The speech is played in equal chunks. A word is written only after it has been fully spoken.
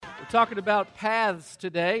talking about paths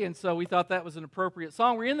today, and so we thought that was an appropriate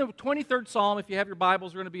song. We're in the 23rd Psalm. If you have your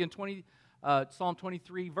Bibles, we're going to be in Psalm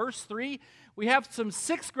 23, verse 3. We have some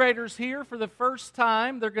sixth graders here for the first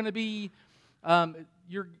time. They're going to be,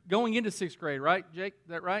 you're going into sixth grade, right, Jake? Is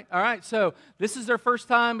that right? All right, so this is their first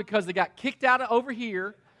time because they got kicked out of over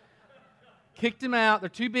here. Kicked them out. They're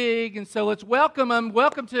too big, and so let's welcome them.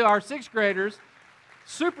 Welcome to our sixth graders.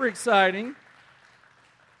 Super exciting.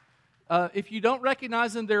 If you don't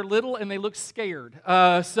recognize them, they're little and they look scared.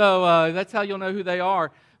 So that's how you'll know who they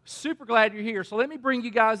are. Super glad you're here. So let me bring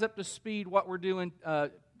you guys up to speed what we're doing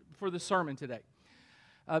for the sermon today.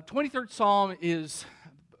 23rd Psalm is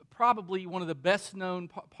probably one of the best known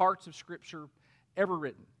parts of Scripture ever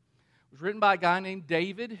written. It was written by a guy named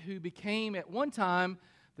David who became at one time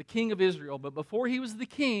the king of Israel. But before he was the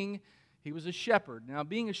king, he was a shepherd. Now,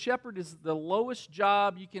 being a shepherd is the lowest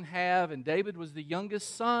job you can have, and David was the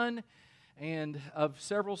youngest son and of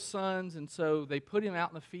several sons, and so they put him out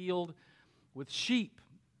in the field with sheep.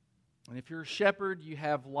 And if you're a shepherd, you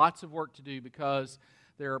have lots of work to do because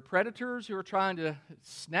there are predators who are trying to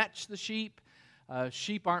snatch the sheep.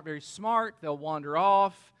 Sheep aren't very smart. They'll wander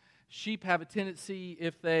off. Sheep have a tendency,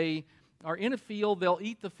 if they are in a field, they'll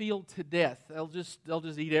eat the field to death. They'll just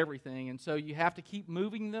eat everything, and so you have to keep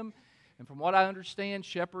moving them. And from what I understand,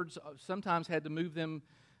 shepherds sometimes had to move them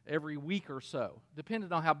every week or so,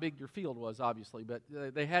 depending on how big your field was, obviously. But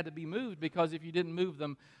they had to be moved because if you didn't move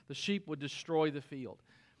them, the sheep would destroy the field.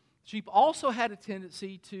 Sheep also had a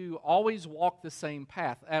tendency to always walk the same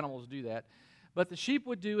path. Animals do that. But the sheep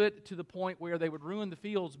would do it to the point where they would ruin the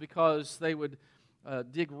fields because they would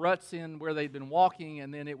dig ruts in where they'd been walking,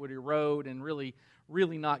 and then it would erode and really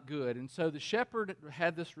not good. And so the shepherd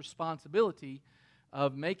had this responsibility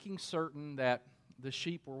of making certain that the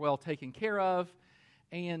sheep were well taken care of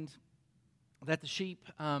and that the sheep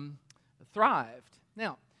thrived.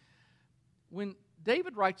 Now, when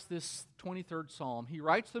David writes this 23rd Psalm, he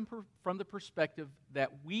writes them from the perspective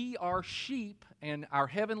that we are sheep and our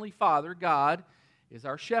Heavenly Father, God, is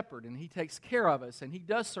our shepherd, and He takes care of us, and He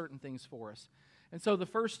does certain things for us. And so the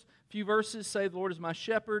first few verses say, "The Lord is my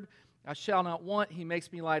shepherd, I shall not want. He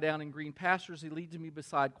makes me lie down in green pastures. He leads me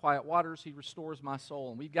beside quiet waters. He restores my soul."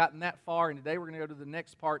 And we've gotten that far, and today we're going to go to the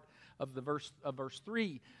next part of verse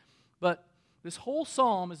 3. But this whole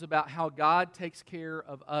psalm is about how God takes care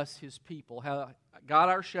of us, His people, how God,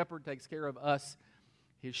 our shepherd, takes care of us,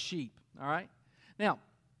 His sheep. All right? Now,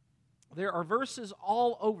 there are verses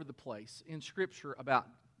all over the place in Scripture about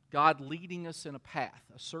God leading us in a path,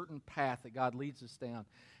 a certain path that God leads us down.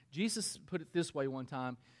 Jesus put it this way one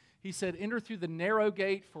time. He said, "Enter through the narrow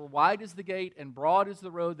gate, for wide is the gate, and broad is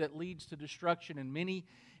the road that leads to destruction, and many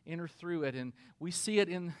enter through it." And we see it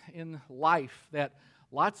in life that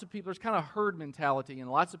lots of people, there's kind of herd mentality,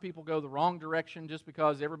 and lots of people go the wrong direction just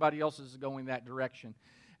because everybody else is going that direction.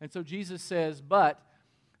 And so Jesus says, "But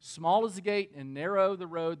small is the gate, and narrow the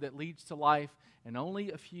road that leads to life, and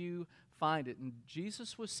only a few find it." And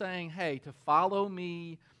Jesus was saying, hey, to follow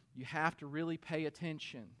me, you have to really pay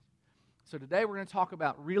attention. So today we're going to talk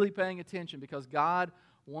about really paying attention because God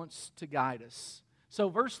wants to guide us. So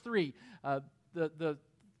verse 3, the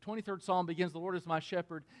 23rd Psalm begins, "The Lord is my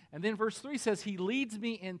shepherd." And then verse 3 says, "He leads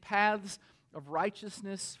me in paths of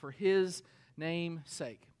righteousness for His name's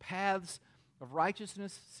sake." Paths of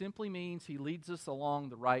righteousness simply means He leads us along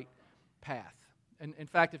the right path. And in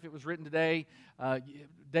fact, if it was written today,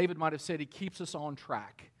 David might have said He keeps us on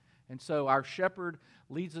track. And so our shepherd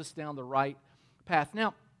leads us down the right path.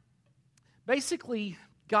 Now, basically,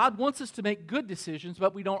 God wants us to make good decisions,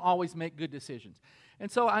 but we don't always make good decisions.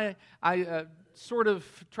 And so I sort of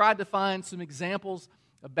tried to find some examples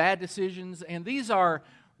of bad decisions, and these are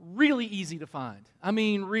really easy to find. I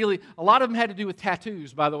mean, really, a lot of them had to do with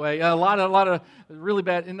tattoos, by the way. A lot of really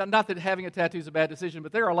bad, and not that having a tattoo is a bad decision,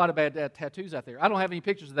 but there are a lot of bad tattoos out there. I don't have any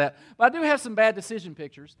pictures of that, but I do have some bad decision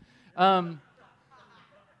pictures.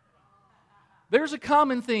 There's a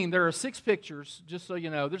common theme. There are 6 pictures, just so you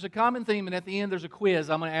know. There's a common theme, and at the end there's a quiz.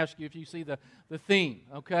 I'm going to ask you if you see the theme,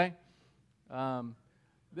 okay? How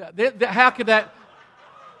could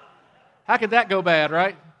that go bad,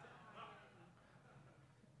 right?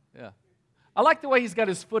 Yeah. I like the way he's got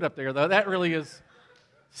his foot up there, though. That really is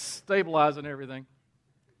stabilizing everything.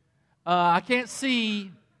 I can't see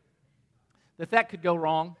that could go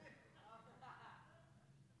wrong.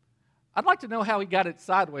 I'd like to know how he got it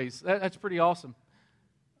sideways. That's pretty awesome.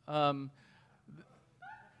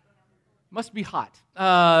 Must be hot.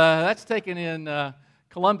 That's taken in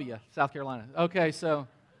Columbia, South Carolina. Okay, so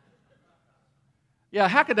yeah,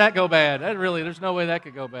 how could that go bad? There's no way that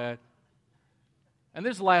could go bad. And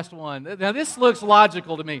this is the last one. Now, this looks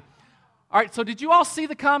logical to me. All right, so did you all see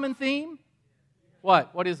the common theme?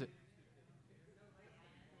 What? What is it?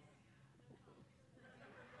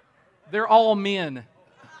 They're all men.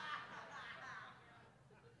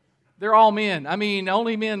 They're all men. I mean,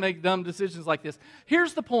 only men make dumb decisions like this.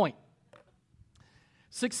 Here's the point.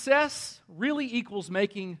 Success really equals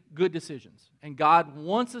making good decisions. And God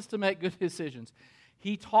wants us to make good decisions.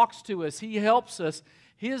 He talks to us. He helps us.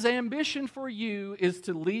 His ambition for you is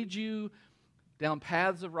to lead you down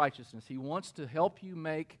paths of righteousness. He wants to help you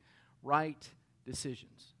make right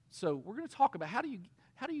decisions. So we're going to talk about how do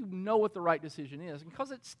you know what the right decision is? Because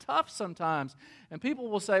it's tough sometimes. And people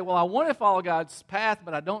will say, well, I want to follow God's path,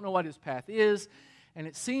 but I don't know what His path is. And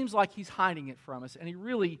it seems like He's hiding it from us. And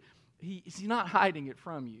He's not hiding it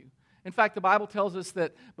from you. In fact, the Bible tells us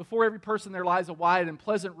that before every person there lies a wide and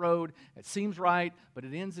pleasant road. It seems right, but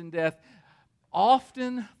it ends in death.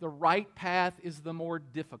 Often the right path is the more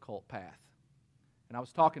difficult path. And I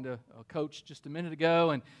was talking to a coach just a minute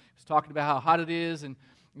ago, and he was talking about how hot it is. And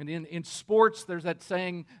in sports, there's that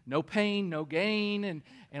saying, no pain, no gain. And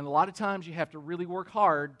a lot of times you have to really work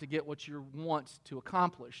hard to get what you want to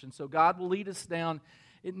accomplish. And so God will lead us down.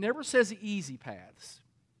 It never says easy paths.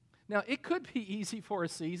 Now, it could be easy for a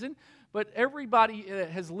season, but everybody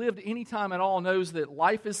that has lived any time at all knows that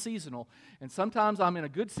life is seasonal. And sometimes I'm in a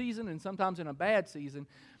good season and sometimes in a bad season.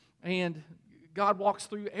 And God walks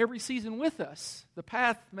through every season with us. The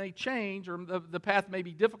path may change, or the path may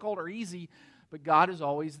be difficult or easy, but God is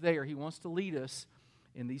always there. He wants to lead us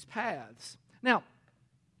in these paths. Now,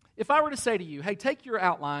 if I were to say to you, hey, take your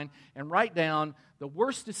outline and write down the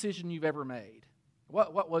worst decision you've ever made.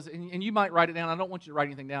 What was it? And you might write it down. I don't want you to write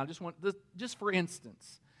anything down. Just for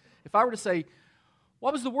instance, if I were to say,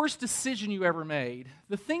 what was the worst decision you ever made?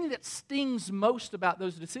 The thing that stings most about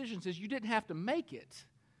those decisions is you didn't have to make it.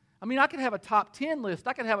 I mean, I could have a top 10 list.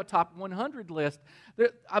 I could have a top 100 list.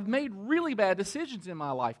 I've made really bad decisions in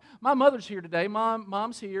my life. My mother's here today.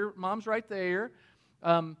 Mom's here. Mom's right there.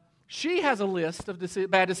 She has a list of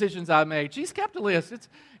bad decisions I made. She's kept a list.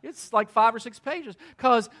 It's like 5 or 6 pages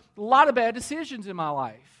because a lot of bad decisions in my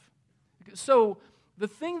life. So the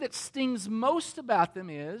thing that stings most about them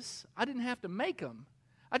is I didn't have to make them.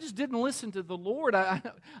 I just didn't listen to the Lord.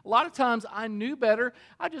 A lot of times I knew better.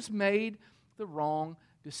 I just made the wrong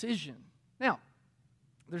decision. Now,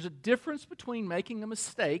 there's a difference between making a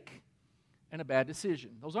mistake and a bad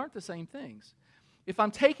decision. Those aren't the same things. If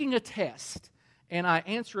I'm taking a test and I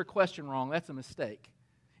answer a question wrong, that's a mistake.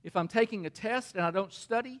 If I'm taking a test and I don't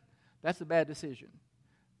study, that's a bad decision.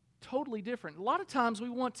 Totally different. A lot of times we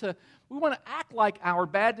want to act like our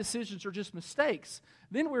bad decisions are just mistakes.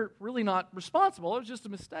 Then we're really not responsible. It was just a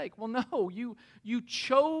mistake. Well, no, you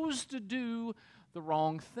chose to do the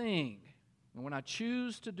wrong thing. And when I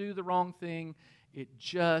choose to do the wrong thing, it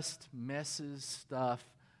just messes stuff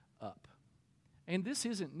up. And this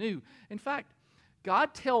isn't new. In fact,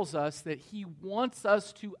 God tells us that He wants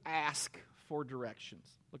us to ask for directions.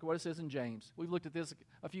 Look at what it says in James. We looked at this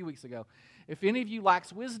a few weeks ago. If any of you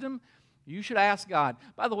lacks wisdom, you should ask God.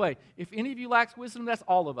 By the way, if any of you lacks wisdom, that's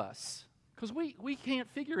all of us. Because we can't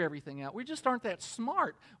figure everything out. We just aren't that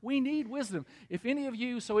smart. We need wisdom. If any of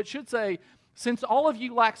you, so it should say, since all of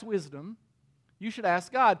you lacks wisdom, you should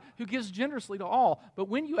ask God, who gives generously to all. But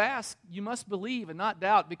when you ask, you must believe and not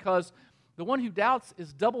doubt, because the one who doubts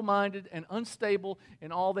is double-minded and unstable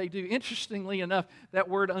in all they do. Interestingly enough, that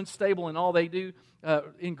word unstable in all they do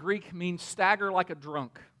in Greek means stagger like a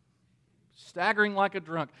drunk. Staggering like a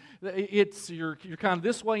drunk. You're kind of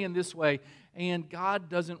this way and this way, and God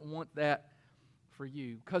doesn't want that for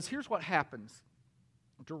you. Because here's what happens.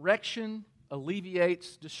 Direction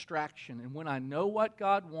alleviates distraction. And when I know what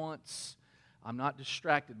God wants, I'm not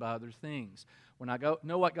distracted by other things. When I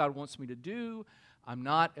know what God wants me to do, I'm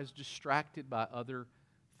not as distracted by other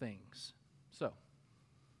things. So,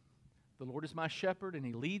 the Lord is my shepherd, and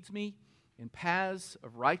He leads me in paths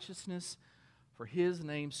of righteousness for His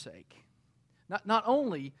name's sake. Not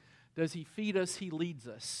only does He feed us, He leads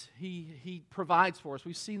us. He provides for us.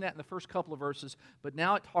 We've seen that in the first couple of verses, but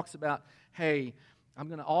now it talks about, hey, I'm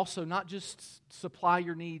going to also not just supply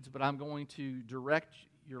your needs, but I'm going to direct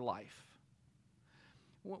your life.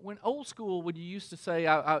 When old school, when you used to say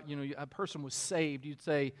a person was saved, you'd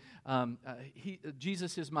say,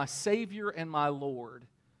 Jesus is my Savior and my Lord.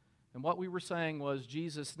 And what we were saying was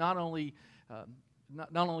Jesus not only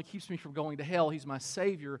keeps me from going to hell, He's my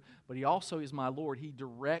Savior, but He also is my Lord. He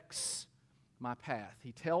directs my path.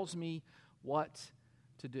 He tells me what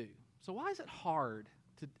to do. So why is it hard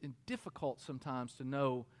and difficult sometimes to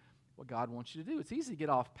know what God wants you to do? It's easy to get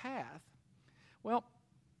off path. Well,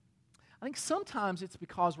 I think sometimes it's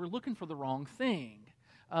because we're looking for the wrong thing.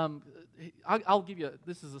 I'll give you,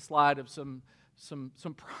 this is a slide of some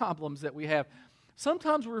problems that we have.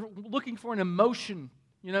 Sometimes we're looking for an emotion.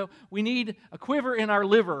 You know, we need a quiver in our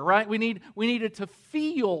liver, right? We need it to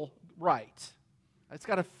feel right. It's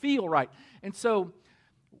got to feel right. And so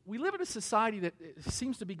we live in a society that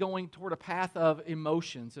seems to be going toward a path of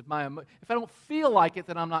emotions. If I don't feel like it,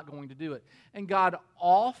 then I'm not going to do it. And God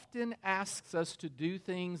often asks us to do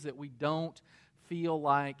things that we don't feel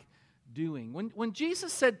like doing. When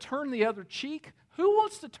Jesus said, turn the other cheek, who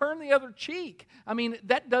wants to turn the other cheek? I mean,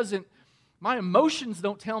 my emotions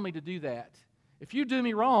don't tell me to do that. If you do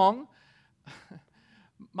me wrong,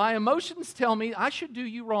 my emotions tell me I should do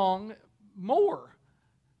you wrong more.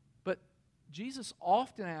 But Jesus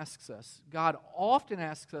often asks us, God often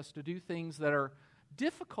asks us to do things that are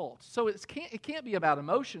difficult. So it can't be about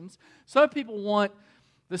emotions. Some people want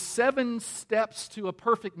the 7 steps to a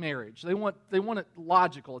perfect marriage. They want it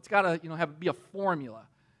logical. It's got to be a formula.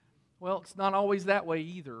 Well, it's not always that way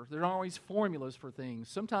either. There aren't always formulas for things.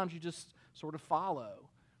 Sometimes you just sort of follow.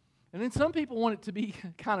 And then some people want it to be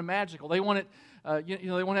kind of magical. They want it,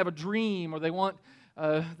 they want to have a dream, or they want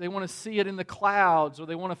to see it in the clouds, or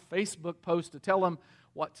they want a Facebook post to tell them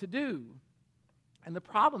what to do. And the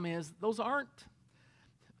problem is, those aren't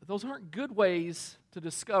good ways to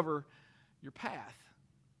discover your path,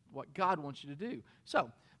 what God wants you to do. So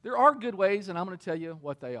there are good ways, and I'm going to tell you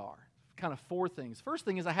what they are. Kind of 4 things. First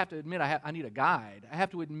thing is, I have to admit I need a guide. I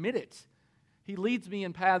have to admit it. He leads me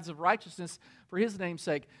in paths of righteousness for His name's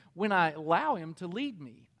sake. When I allow Him to lead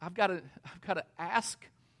me, I've got to ask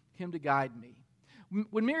Him to guide me.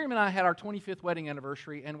 When Miriam and I had our 25th wedding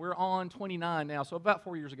anniversary, and we're on 29 now, so about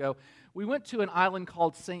 4 years ago, we went to an island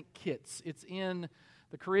called St. Kitts. It's in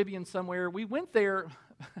the Caribbean somewhere. We went there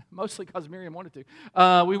mostly because Miriam wanted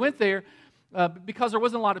to. We went there because there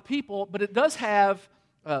wasn't a lot of people, but it does have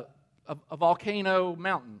a volcanic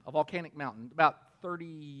mountain, about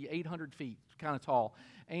 3,800 feet, kind of tall.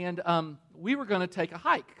 And we were going to take a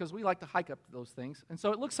hike because we like to hike up to those things. And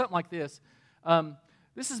so it looks something like this.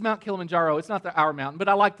 This is Mount Kilimanjaro. It's not our mountain, but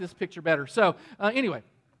I like this picture better. So anyway,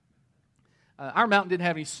 our mountain didn't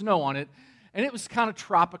have any snow on it, and it was kind of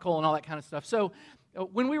tropical and all that kind of stuff. So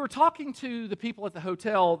when we were talking to the people at the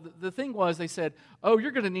hotel, the thing was, they said, "Oh,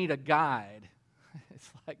 you're going to need a guide." It's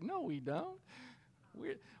like, no, we don't.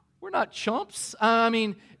 We're not chumps. I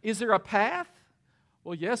mean, is there a path?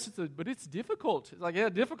 Well, yes, but it's difficult. It's like, yeah,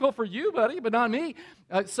 difficult for you, buddy, but not me.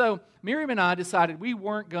 So Miriam and I decided we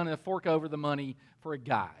weren't going to fork over the money for a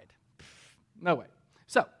guide. No way.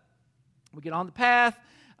 So we get on the path.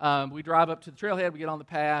 We drive up to the trailhead. We get on the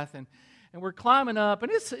path, and we're climbing up.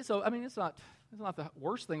 And it's not the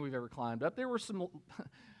worst thing we've ever climbed up. There were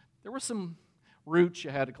some roots you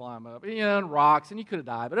had to climb up, and rocks, and you could have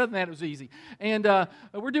died. But other than that, it was easy. And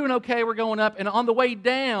we're doing okay. We're going up, and on the way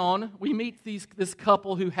down, we meet this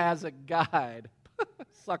couple who has a guide.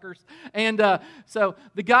 Suckers. And so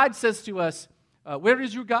the guide says to us, "Where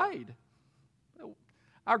is your guide?"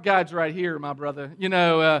 "Our guide's right here, my brother,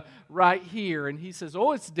 right here." And he says,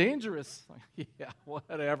 "Oh, it's dangerous." Yeah,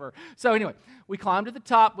 whatever. So anyway, we climbed to the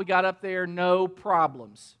top. We got up there. No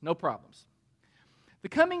problems. The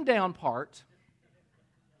coming down part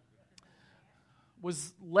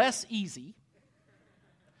was less easy,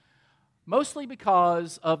 mostly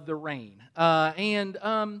because of the rain. And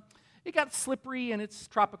it got slippery, and it's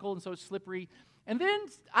tropical, and so it's slippery. And then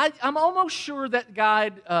I'm almost sure that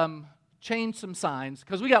guide changed some signs,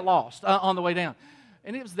 because we got lost on the way down.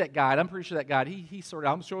 And it was that guide. I'm pretty sure that guide, he sort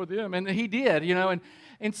of, I'm sure them, and he did,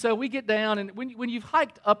 And so we get down, and when you've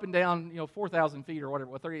hiked up and down, 4,000 feet or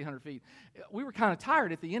whatever, 3,800 feet, we were kind of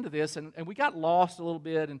tired at the end of this, and we got lost a little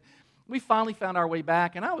bit, and we finally found our way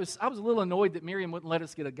back, and I was a little annoyed that Miriam wouldn't let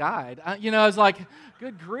us get a guide. I was like,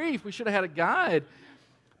 good grief, we should have had a guide.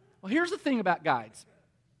 Well, here's the thing about guides.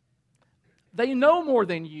 They know more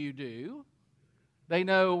than you do. They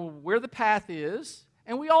know where the path is,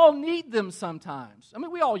 and we all need them sometimes. I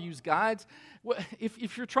mean, we all use guides.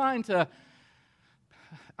 If you're trying to...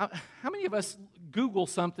 How many of us Google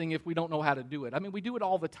something if we don't know how to do it? I mean, we do it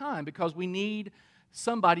all the time because we need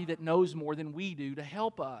somebody that knows more than we do to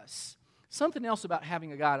help us. Something else about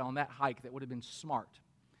having a guide on that hike that would have been smart.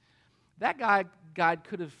 That guide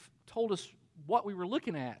could have told us what we were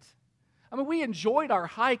looking at. I mean, we enjoyed our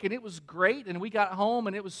hike, and it was great, and we got home,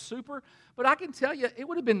 and it was super. But I can tell you, it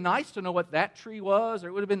would have been nice to know what that tree was, or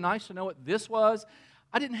it would have been nice to know what this was.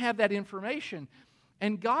 I didn't have that information.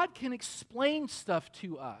 And God can explain stuff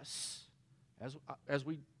to us as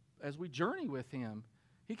we journey with Him.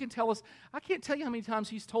 He can tell us. I can't tell you how many times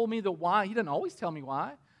He's told me the why. He doesn't always tell me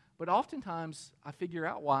why, but oftentimes I figure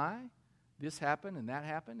out why this happened and that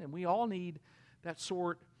happened, and we all need that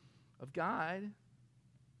sort of guide.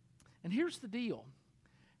 And here's the deal.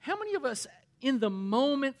 How many of us in the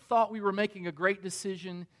moment thought we were making a great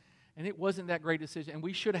decision and it wasn't that great decision and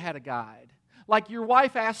we should have had a guide? Like your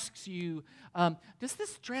wife asks you, does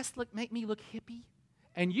this dress make me look hippie?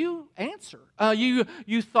 And you answer.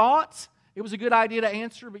 You thought it was a good idea to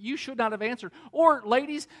answer, but you should not have answered. Or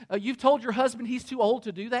ladies, you've told your husband he's too old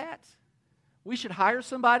to do that. We should hire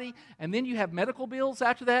somebody, and then you have medical bills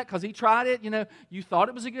after that because he tried it. You thought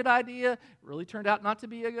it was a good idea. It really turned out not to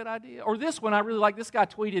be a good idea. Or this one, I really like. This guy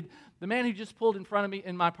tweeted, the man who just pulled in front of me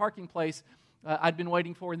in my parking place I'd been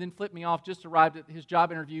waiting for and then flipped me off just arrived at his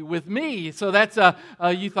job interview with me. So that's,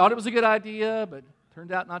 you thought it was a good idea, but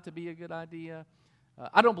turned out not to be a good idea.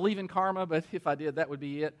 I don't believe in karma, but if I did, that would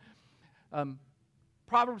be it.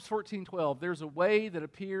 Proverbs 14:12, there's a way that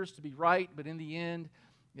appears to be right, but in the end,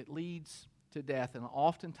 it leads to death. And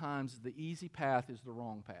oftentimes, the easy path is the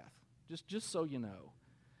wrong path. Just so you know.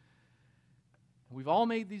 We've all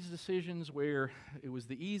made these decisions where it was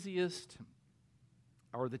the easiest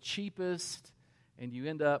or the cheapest, and you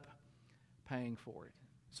end up paying for it.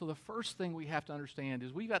 So the first thing we have to understand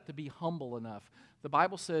is we've got to be humble enough. The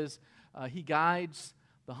Bible says He guides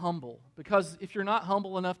the humble. Because if you're not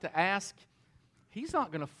humble enough to ask, He's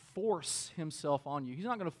not going to force Himself on you. He's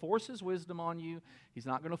not going to force His wisdom on you. He's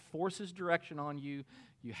not going to force His direction on you.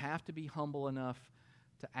 You have to be humble enough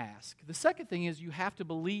to ask. The second thing is you have to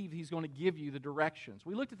believe He's going to give you the directions.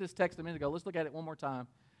 We looked at this text a minute ago. Let's look at it one more time.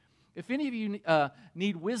 If any of you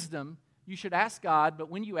need wisdom, you should ask God, but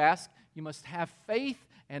when you ask, you must have faith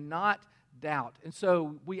and not doubt. And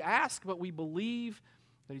so we ask, but we believe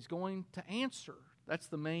that He's going to answer. That's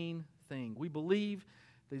the main thing. We believe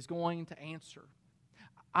that He's going to answer.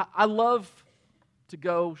 I love to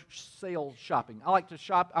go sale shopping. I like to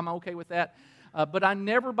shop. I'm okay with that. But I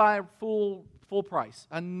never buy full price.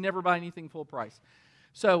 I never buy anything full price.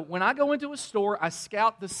 So when I go into a store, I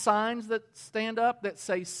scout the signs that stand up that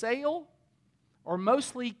say sale or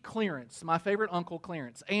mostly clearance. My favorite uncle,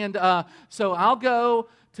 clearance. And so I'll go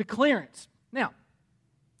to clearance. Now,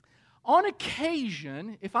 on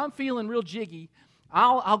occasion, if I'm feeling real jiggy,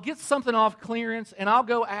 I'll get something off clearance and I'll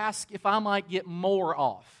go ask if I might get more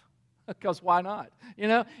off. Because why not?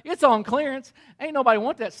 It's on clearance. Ain't nobody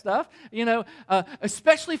want that stuff.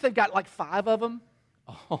 Especially if they've got like 5 of them.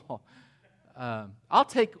 I'll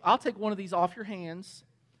take one of these off your hands,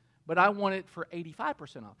 but I want it for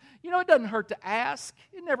 85% off. It doesn't hurt to ask.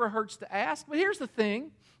 It never hurts to ask. But here's the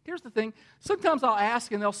thing. Sometimes I'll ask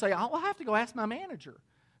and they'll say, I'll have to go ask my manager.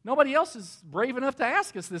 Nobody else is brave enough to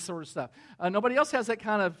ask us this sort of stuff. Nobody else has that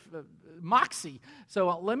kind of moxie.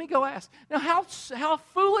 So let me go ask. Now, how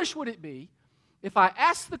foolish would it be if I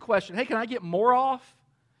ask the question, hey, can I get more off?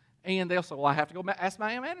 And they'll say, well, I have to go ask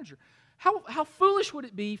my manager. How foolish would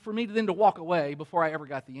it be for me to walk away before I ever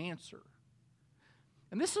got the answer?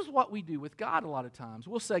 And this is what we do with God a lot of times.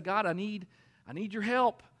 We'll say, God, I need your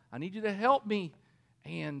help. I need you to help me.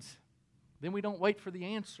 And then we don't wait for the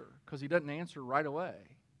answer because He doesn't answer right away.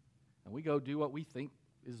 And we go do what we think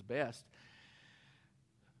is best.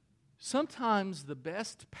 Sometimes the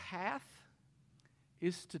best path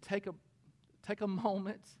is to take a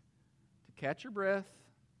moment to catch your breath,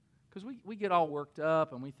 because we get all worked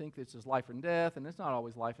up and we think this is life and death, and it's not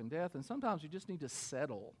always life and death. And sometimes you just need to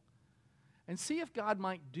settle and see if God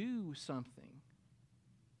might do something.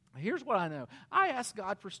 Here's what I know. I ask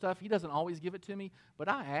God for stuff. He doesn't always give it to me, but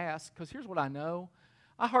I ask because here's what I know.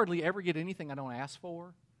 I hardly ever get anything I don't ask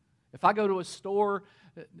for. If I go to a store,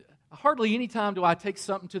 hardly any time do I take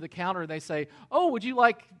something to the counter and they say, oh, would you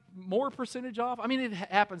like more percentage off? I mean, it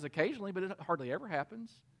happens occasionally, but it hardly ever happens.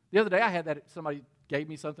 The other day I had that somebody gave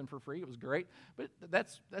me something for free. It was great. But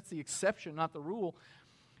that's the exception, not the rule.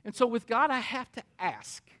 And so with God, I have to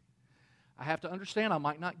ask. I have to understand I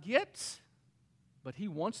might not get, but He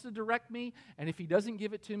wants to direct me. And if He doesn't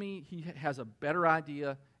give it to me, He has a better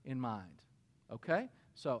idea in mind. Okay?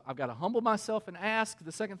 So I've got to humble myself and ask.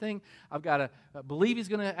 The second thing, I've got to believe He's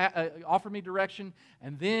going to offer me direction.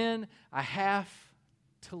 And then I have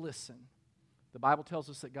to listen. The Bible tells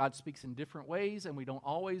us that God speaks in different ways, and we don't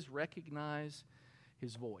always recognize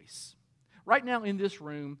His voice. Right now in this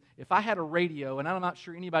room, if I had a radio, and I'm not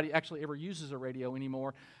sure anybody actually ever uses a radio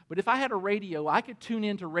anymore, but if I had a radio, I could tune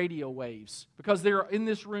into radio waves because they're in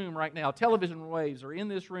this room right now. Television waves are in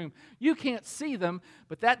this room. You can't see them,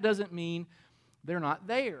 but that doesn't mean they're not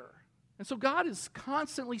there. And so God is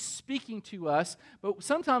constantly speaking to us, but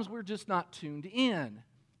sometimes we're just not tuned in.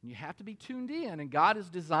 And you have to be tuned in, and God has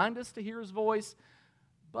designed us to hear His voice,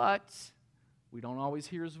 but we don't always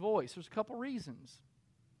hear His voice. There's a couple reasons.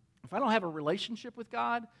 If I don't have a relationship with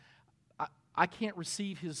God, I can't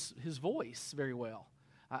receive His voice very well.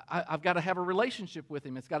 I've got to have a relationship with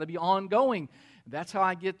Him. It's got to be ongoing. That's how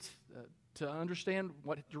I get to understand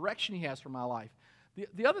what direction He has for my life.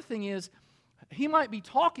 The other thing is, He might be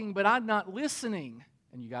talking, but I'm not listening.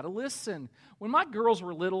 And you got to listen. When my girls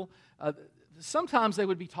were little, sometimes they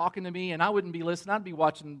would be talking to me, and I wouldn't be listening. I'd be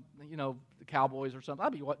watching, the Cowboys or something.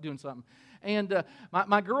 I'd be doing something. And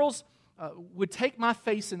my girls would take my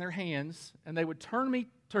face in their hands, and they would turn me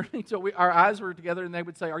so our eyes were together, and they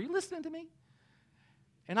would say, "Are you listening to me?"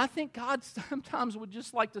 And I think God sometimes would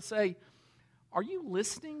just like to say, "Are you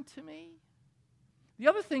listening to me?" The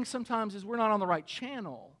other thing sometimes is we're not on the right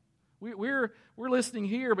channel. We're listening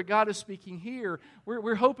here, but God is speaking here.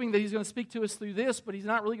 We're hoping that He's going to speak to us through this, but He's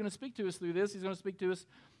not really going to speak to us through this. He's going to speak to us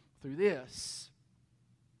through this.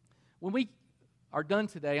 When we are done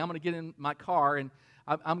today, I'm going to get in my car, and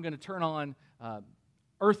I'm going to turn on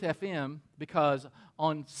Earth FM, because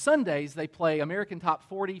on Sundays they play American Top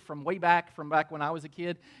 40 from back when I was a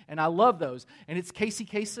kid, and I love those. And it's Casey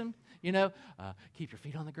Kasem, keep your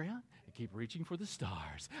feet on the ground and keep reaching for the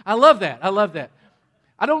stars. I love that.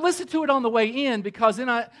 I don't listen to it on the way in, because then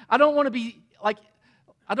I don't want to be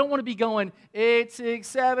going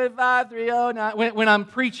 8675309 when I'm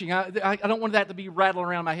preaching. I don't want that to be rattling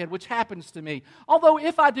around my head, which happens to me. Although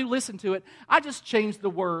if I do listen to it, I just change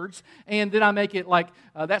the words, and then I make it like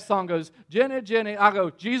that song goes, Jenny, Jenny. I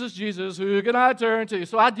go, Jesus, Jesus, who can I turn to?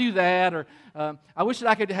 So I do that. Or I wish that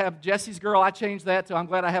I could have Jesse's Girl. I changed that to I'm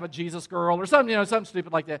glad I have a Jesus Girl, or something, something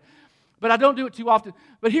stupid like that. But I don't do it too often.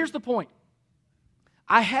 But here's the point.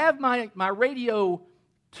 I have my radio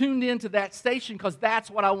tuned into that station because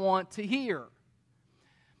that's what I want to hear.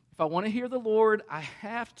 If I want to hear the Lord, I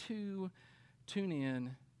have to tune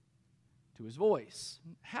in to His voice.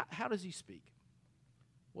 How does He speak?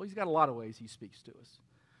 Well, He's got a lot of ways He speaks to us.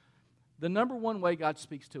 The number one way God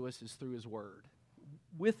speaks to us is through His Word.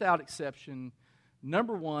 Without exception,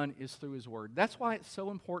 number one is through His Word. That's why it's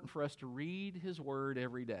so important for us to read His Word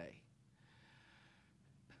every day.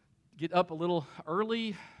 Get up a little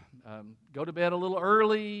early, go to bed a little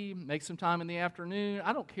early, make some time in the afternoon.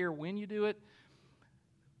 I don't care when you do it.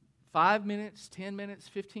 5 minutes, 10 minutes,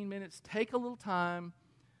 15 minutes. Take a little time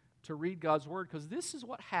to read God's Word, because this is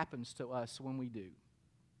what happens to us when we do.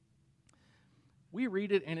 We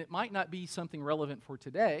read it, and it might not be something relevant for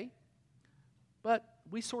today, but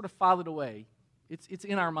we sort of file it away. It's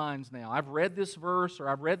in our minds now. I've read this verse, or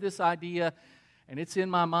I've read this idea, and it's in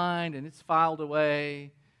my mind, and it's filed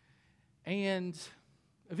away. And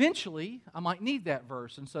eventually, I might need that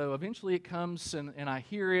verse. And so eventually it comes and I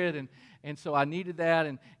hear it, and so I needed that,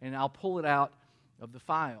 and I'll pull it out of the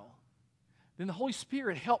file. Then the Holy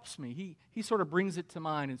Spirit helps me. He sort of brings it to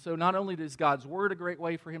mind. And so not only is God's Word a great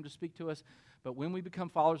way for Him to speak to us, but when we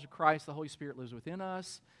become followers of Christ, the Holy Spirit lives within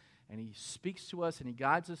us, and He speaks to us, and He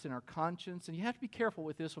guides us in our conscience. And you have to be careful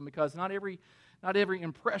with this one, because not every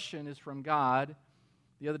impression is from God.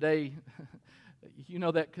 The other day...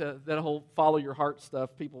 that whole follow your heart stuff.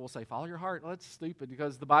 People will say, follow your heart? Well, that's stupid,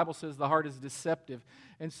 because the Bible says the heart is deceptive.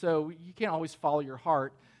 And so you can't always follow your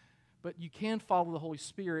heart, but you can follow the Holy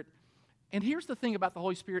Spirit. And here's the thing about the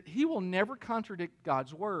Holy Spirit. He will never contradict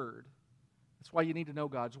God's Word. That's why you need to know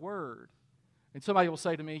God's Word. And somebody will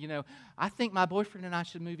say to me, I think my boyfriend and I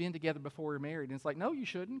should move in together before we're married. And it's like, no, you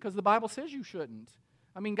shouldn't, because the Bible says you shouldn't.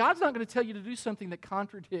 I mean, God's not going to tell you to do something that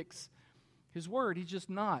contradicts His Word. He's just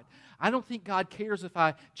not. I don't think God cares if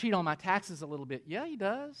I cheat on my taxes a little bit. Yeah, He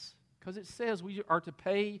does, because it says we are to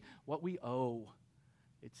pay what we owe.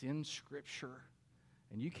 It's in Scripture.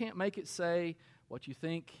 And you can't make it say what you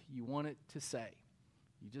think you want it to say.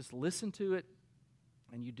 You just listen to it,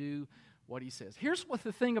 and you do what He says. Here's what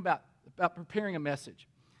the thing about preparing a message.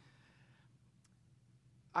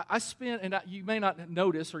 I spend, and you may not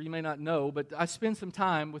notice or you may not know, but I spend some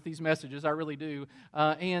time with these messages. I really do.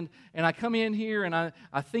 And I come in here and I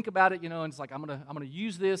think about it, and it's like I'm gonna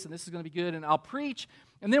use this, and this is gonna be good, and I'll preach.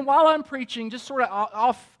 And then while I'm preaching, just sort of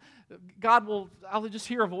off, I'll just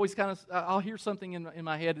hear a voice I'll hear something in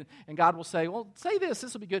my head, and God will say, well, say this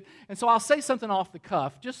will be good. And so I'll say something off the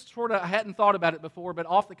cuff, just sort of, I hadn't thought about it before, but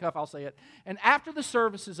off the cuff I'll say it. And after the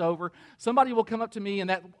service is over, somebody will come up to me, and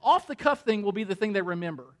that off the cuff thing will be the thing they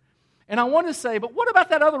remember. And I want to say, but what about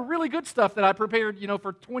that other really good stuff that I prepared,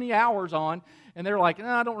 for 20 hours on? And they're like, no,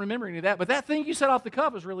 I don't remember any of that. But that thing you said off the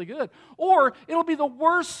cuff is really good. Or it'll be the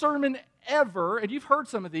worst sermon ever. And you've heard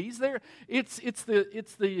some of these. It's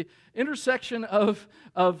the intersection of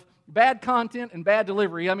bad content and bad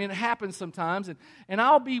delivery. I mean, it happens sometimes. And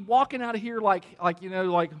I'll be walking out of here like,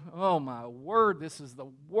 oh my word, this is the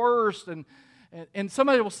worst. And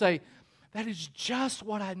somebody will say, that is just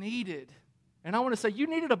what I needed. And I want to say, you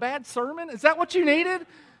needed a bad sermon? Is that what you needed?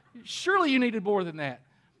 Surely you needed more than that.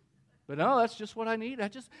 But no, that's just what I need.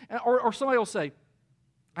 Or somebody will say,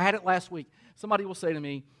 I had it last week. Somebody will say to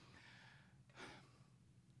me,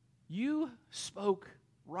 you spoke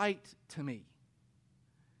right to me.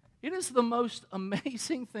 It is the most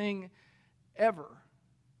amazing thing ever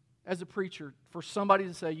as a preacher for somebody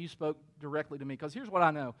to say you spoke directly to me. Because here's what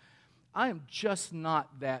I know. I am just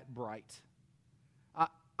not that bright.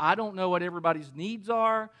 I don't know what everybody's needs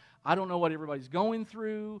are. I don't know what everybody's going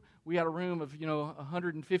through. We had a room of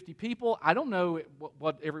 150 people. I don't know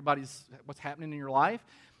what's happening in your life.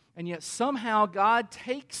 And yet somehow God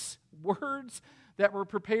takes words that were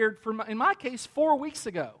prepared in my case 4 weeks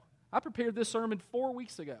ago. I prepared this sermon 4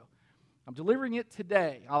 weeks ago. I'm delivering it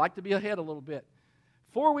today. I like to be ahead a little bit.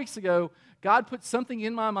 4 weeks ago, God put something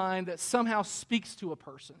in my mind that somehow speaks to a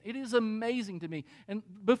person. It is amazing to me. And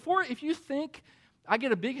if you think I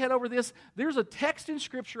get a big head over this, there's a text in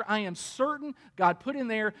Scripture I am certain God put in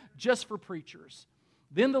there just for preachers.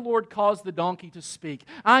 Then the Lord caused the donkey to speak.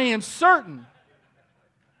 I am certain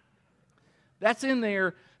that's in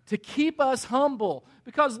there to keep us humble.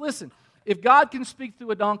 Because listen, if God can speak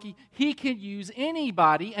through a donkey, He can use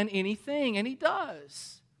anybody and anything, and He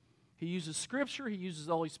does. He uses Scripture, He uses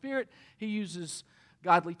the Holy Spirit, He uses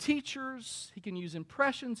godly teachers, He can use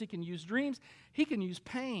impressions, He can use dreams, He can use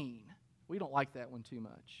pain. We don't like that one too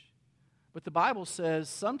much. But the Bible says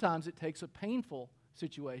sometimes it takes a painful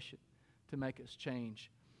situation to make us change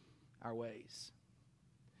our ways.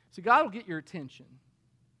 So God will get your attention.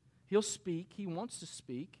 He'll speak. He wants to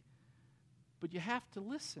speak. But you have to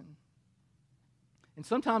listen. And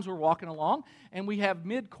sometimes we're walking along and we have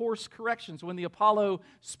mid-course corrections. When the Apollo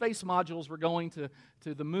space modules were going to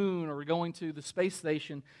the moon or going to the space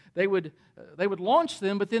station, they would launch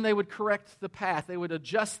them, but then they would correct the path. They would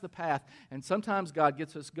adjust the path. And sometimes God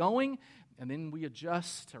gets us going, and then we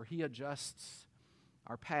adjust, or He adjusts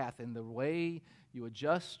our path. And the way you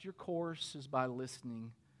adjust your course is by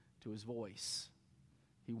listening to His voice.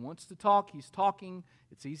 He wants to talk. He's talking.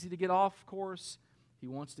 It's easy to get off course. He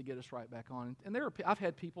wants to get us right back on. And I've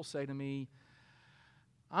had people say to me,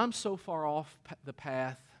 I'm so far off the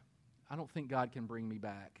path, I don't think God can bring me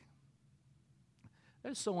back.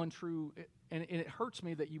 That is so untrue, and it hurts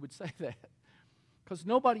me that you would say that. Because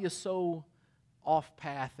nobody is so off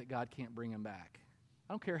path that God can't bring him back.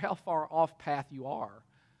 I don't care how far off path you are.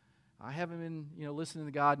 I haven't been, listening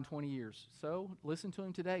to God in 20 years. So listen to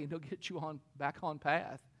Him today, and He'll get you back on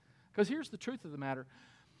path. Because here's the truth of the matter.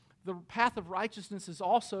 The path of righteousness is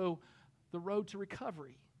also the road to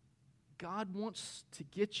recovery. God wants to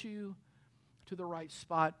get you to the right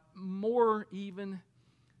spot more even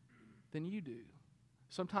than you do.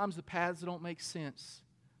 Sometimes the paths don't make sense.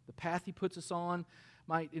 The path He puts us on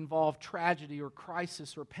might involve tragedy or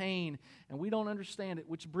crisis or pain, and we don't understand it,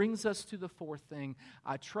 which brings us to the fourth thing.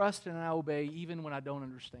 I trust and I obey even when I don't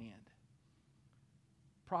understand.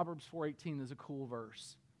 Proverbs 4:18 is a cool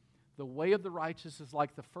verse. The way of the righteous is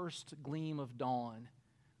like the first gleam of dawn,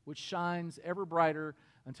 which shines ever brighter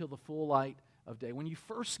until the full light of day. When you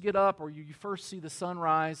first get up or you first see the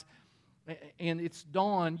sunrise and it's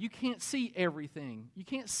dawn, you can't see everything. You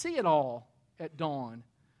can't see it all at dawn.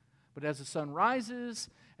 But as the sun rises,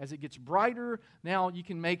 as it gets brighter, now you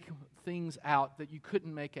can make things out that you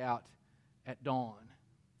couldn't make out at dawn.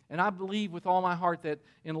 And I believe with all my heart that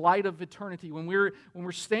in light of eternity, when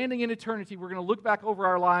we're standing in eternity, we're going to look back over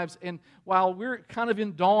our lives, and while we're kind of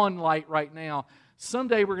in dawn light right now,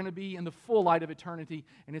 someday we're going to be in the full light of eternity,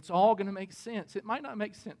 and it's all going to make sense. It might not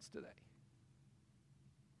make sense today.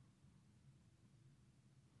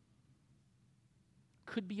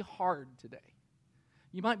 Could be hard today.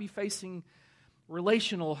 You might be facing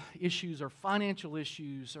relational issues or financial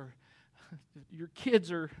issues, or your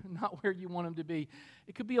kids are not where you want them to be.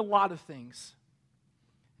 It could be a lot of things.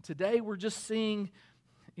 Today we're just seeing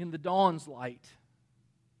in the dawn's light.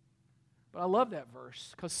 But I love that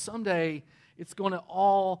verse because someday it's going to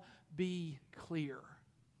all be clear.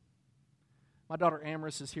 My daughter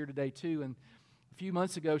Amaris is here today too, and a few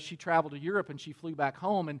months ago, she traveled to Europe and she flew back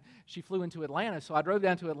home, and she flew into Atlanta. So I drove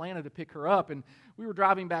down to Atlanta to pick her up, and we were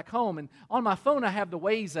driving back home. And on my phone, I have the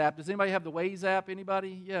Waze app. Does anybody have the Waze app?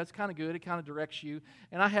 Anybody? Yeah, it's kind of good. It kind of directs you.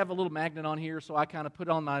 And I have a little magnet on here, so I kind of put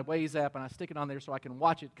on my Waze app and I stick it on there so I can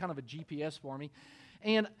watch it, kind of a GPS for me.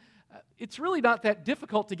 And it's really not that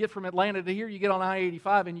difficult to get from Atlanta to here. You get on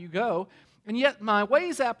I-85 and you go. And yet my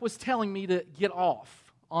Waze app was telling me to get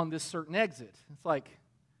off on this certain exit. It's like,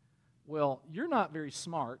 well, you're not very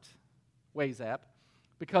smart, Waze app,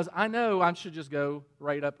 because I know I should just go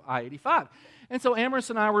right up I-85. And so Amaris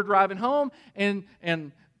and I were driving home, and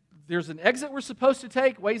there's an exit we're supposed to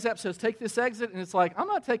take. Waze app says, take this exit. And it's like, I'm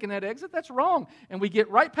not taking that exit. That's wrong. And we get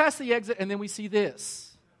right past the exit, and then we see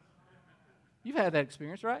this. You've had that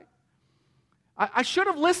experience, right? I should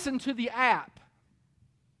have listened to the app,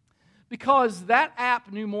 because that app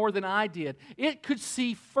knew more than I did. It could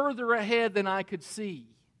see further ahead than I could see.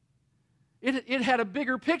 It had a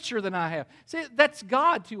bigger picture than I have. See, that's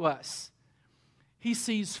God to us. He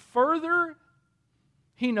sees further.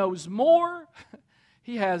 He knows more.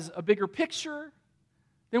 He has a bigger picture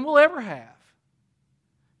than we'll ever have.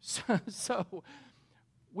 So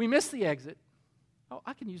we missed the exit. Oh,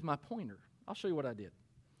 I can use my pointer. I'll show you what I did.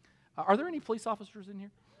 Are there any police officers in here?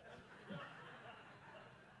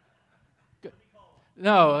 Good.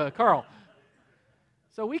 No, Carl.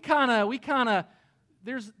 So we kind of,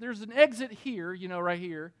 there's an exit here, right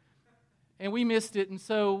here, and we missed it, and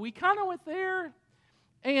so we kind of went there,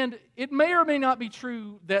 and it may or may not be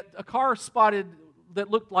true that a car spotted that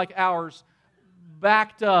looked like ours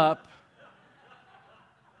backed up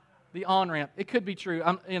the on-ramp. It could be true.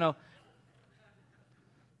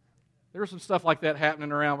 There was some stuff like that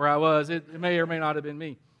happening around where I was. It may or may not have been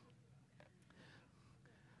me.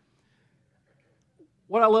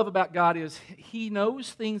 What I love about God is He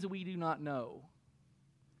knows things that we do not know.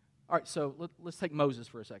 All right, so let's take Moses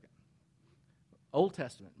for a second. Old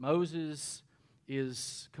Testament. Moses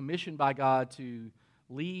is commissioned by God to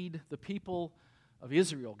lead the people of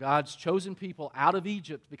Israel, God's chosen people, out of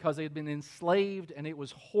Egypt because they had been enslaved, and it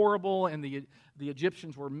was horrible, and the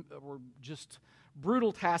Egyptians were just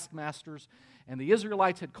brutal taskmasters, and the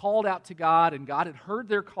Israelites had called out to God, and God had heard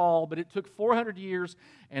their call, but it took 400 years,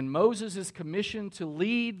 and Moses is commissioned to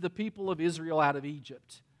lead the people of Israel out of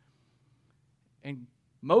Egypt. And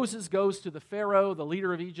Moses goes to the Pharaoh, the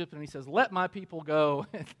leader of Egypt, and he says, "Let my people go."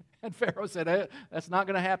 And Pharaoh said, "That's not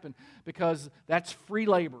going to happen because that's free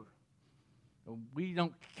labor. We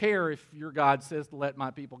don't care if your God says to let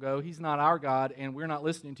my people go. He's not our God, and we're not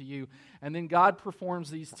listening to you." And then God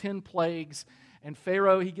performs these 10 plagues, and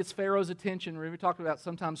He gets Pharaoh's attention. We talked about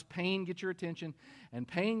sometimes pain gets your attention, and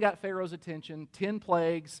pain got Pharaoh's attention. 10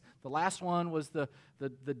 plagues. The last one was the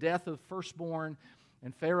death of firstborn,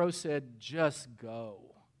 and Pharaoh said, "Just go."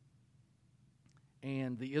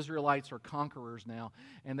 And the Israelites are conquerors now,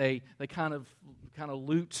 and they kind of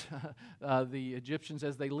loot the Egyptians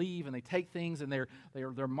as they leave, and they take things, and they're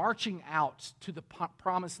marching out to the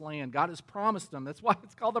promised land. God has promised them. That's why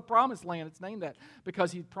it's called the promised land. It's named that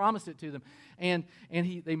because He promised it to them. And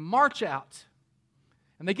they march out,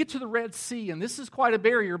 and they get to the Red Sea, and this is quite a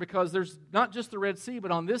barrier because there's not just the Red Sea,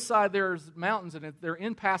 but on this side there's mountains, and they're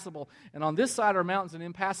impassable, and on this side are mountains and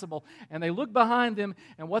impassable. And they look behind them,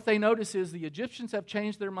 and what they notice is the Egyptians have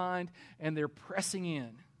changed their mind, and they're pressing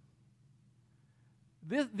in.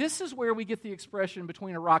 This is where we get the expression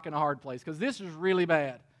between a rock and a hard place, because this is really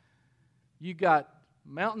bad. You got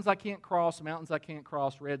mountains I can't cross,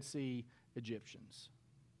 Red Sea, Egyptians.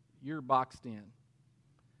 You're boxed in.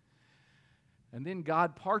 And then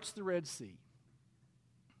God parts the Red Sea.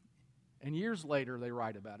 And years later, they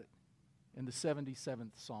write about it in the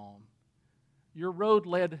 77th Psalm. Your road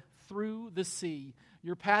led through the sea,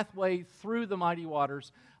 your pathway through the mighty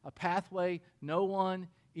waters, a pathway no one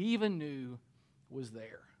even knew was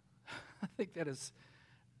there. I think that is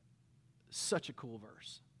such a cool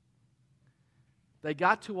verse. They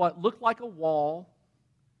got to what looked like a wall,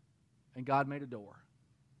 and God made a door.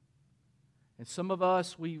 And some of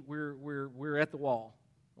us, we're at the wall.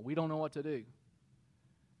 We don't know what to do.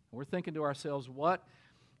 We're thinking to ourselves, what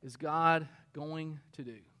is God going to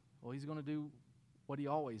do? Well, He's going to do what He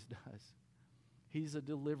always does. He's a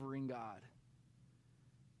delivering God,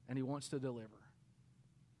 and He wants to deliver.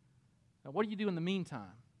 Now, what do you do in the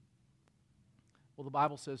meantime? Well, the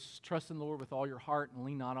Bible says, trust in the Lord with all your heart and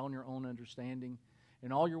lean not on your own understanding.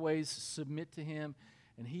 In all your ways, submit to Him,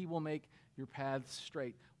 and He will make your paths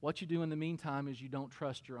straight. What you do in the meantime is you don't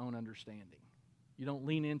trust your own understanding. You don't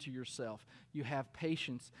lean into yourself. You have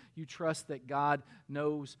patience. You trust that God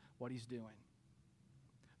knows what He's doing.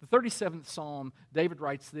 The 37th Psalm, David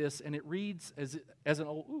writes this, and it reads as an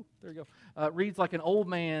old, reads like an old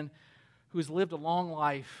man who has lived a long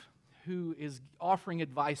life, who is offering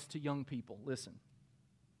advice to young people. Listen.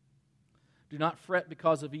 Do not fret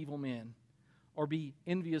because of evil men, or be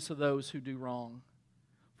envious of those who do wrong.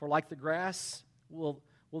 For like the grass will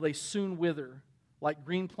they soon wither. Like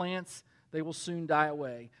green plants, they will soon die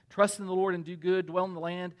away. Trust in the Lord and do good. Dwell in the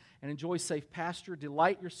land and enjoy safe pasture.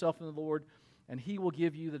 Delight yourself in the Lord, and He will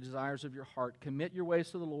give you the desires of your heart. Commit your ways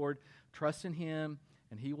to the Lord. Trust in Him,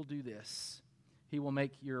 and He will do this. He will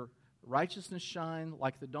make your righteousness shine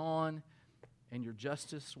like the dawn, and your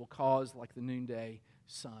justice will cause like the noonday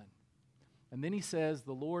sun. And then he says,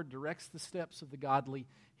 the Lord directs the steps of the godly.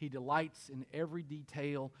 He delights in every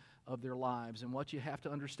detail of their lives. And what you have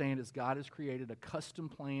to understand is God has created a custom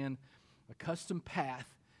plan, a custom path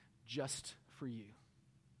just for you.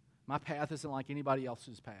 My path isn't like anybody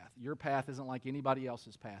else's path. Your path isn't like anybody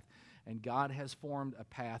else's path. And God has formed a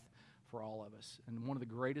path for all of us. And one of the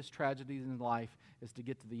greatest tragedies in life is to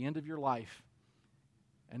get to the end of your life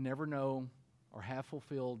and never know or have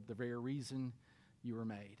fulfilled the very reason you were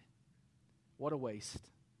made. What a waste.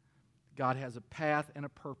 God has a path and a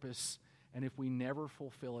purpose, and if we never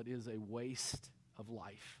fulfill it, it is a waste of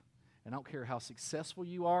life. And I don't care how successful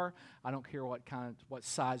you are. I don't care what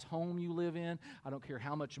size home you live in. I don't care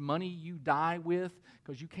how much money you die with,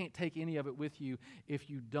 because you can't take any of it with you. If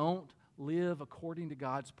you don't live according to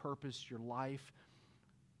God's purpose, your life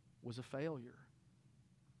was a failure.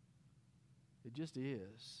 It just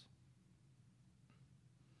is.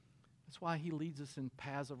 That's why He leads us in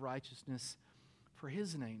paths of righteousness for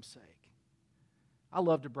His name's sake. I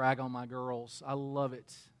love to brag on my girls. I love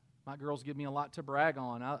it. My girls give me a lot to brag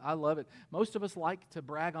on. I love it. Most of us like to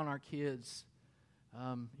brag on our kids.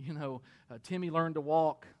 Timmy learned to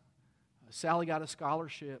walk. Sally got a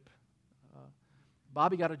scholarship.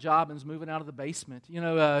 Bobby got a job and is moving out of the basement.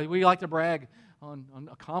 We like to brag on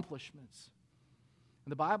accomplishments.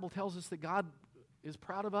 And the Bible tells us that God is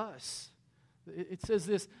proud of us. It says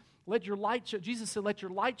this, Jesus said, let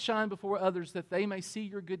your light shine before others that they may see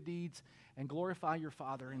your good deeds and glorify your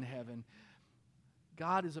Father in heaven.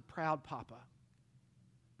 God is a proud papa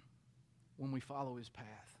when we follow His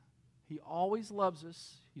path. He always loves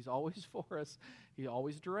us. He's always for us. He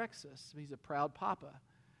always directs us. He's a proud papa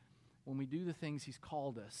when we do the things He's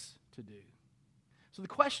called us to do. So the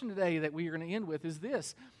question today that we are going to end with is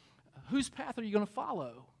this: whose path are you going to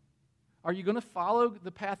follow? Are you going to follow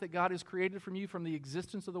the path that God has created from you from the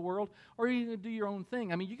existence of the world, or are you going to do your own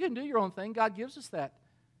thing? I mean, you can do your own thing. God gives us that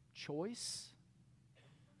choice,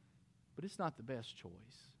 but it's not the best choice.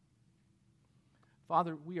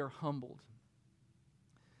 Father, we are humbled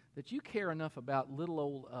that you care enough about little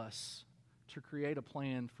old us to create a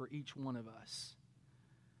plan for each one of us.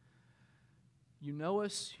 You know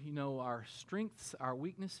us, you know our strengths, our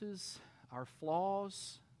weaknesses, our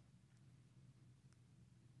flaws.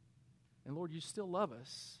 And Lord, you still love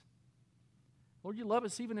us. Lord, you love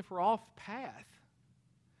us even if we're off path.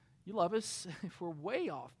 You love us if we're way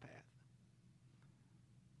off path.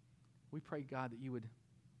 We pray, God, that you would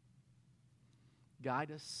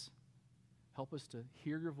guide us, help us to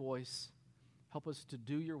hear your voice, help us to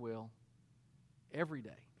do your will every day,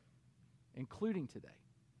 including today.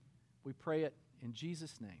 We pray it in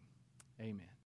Jesus' name. Amen.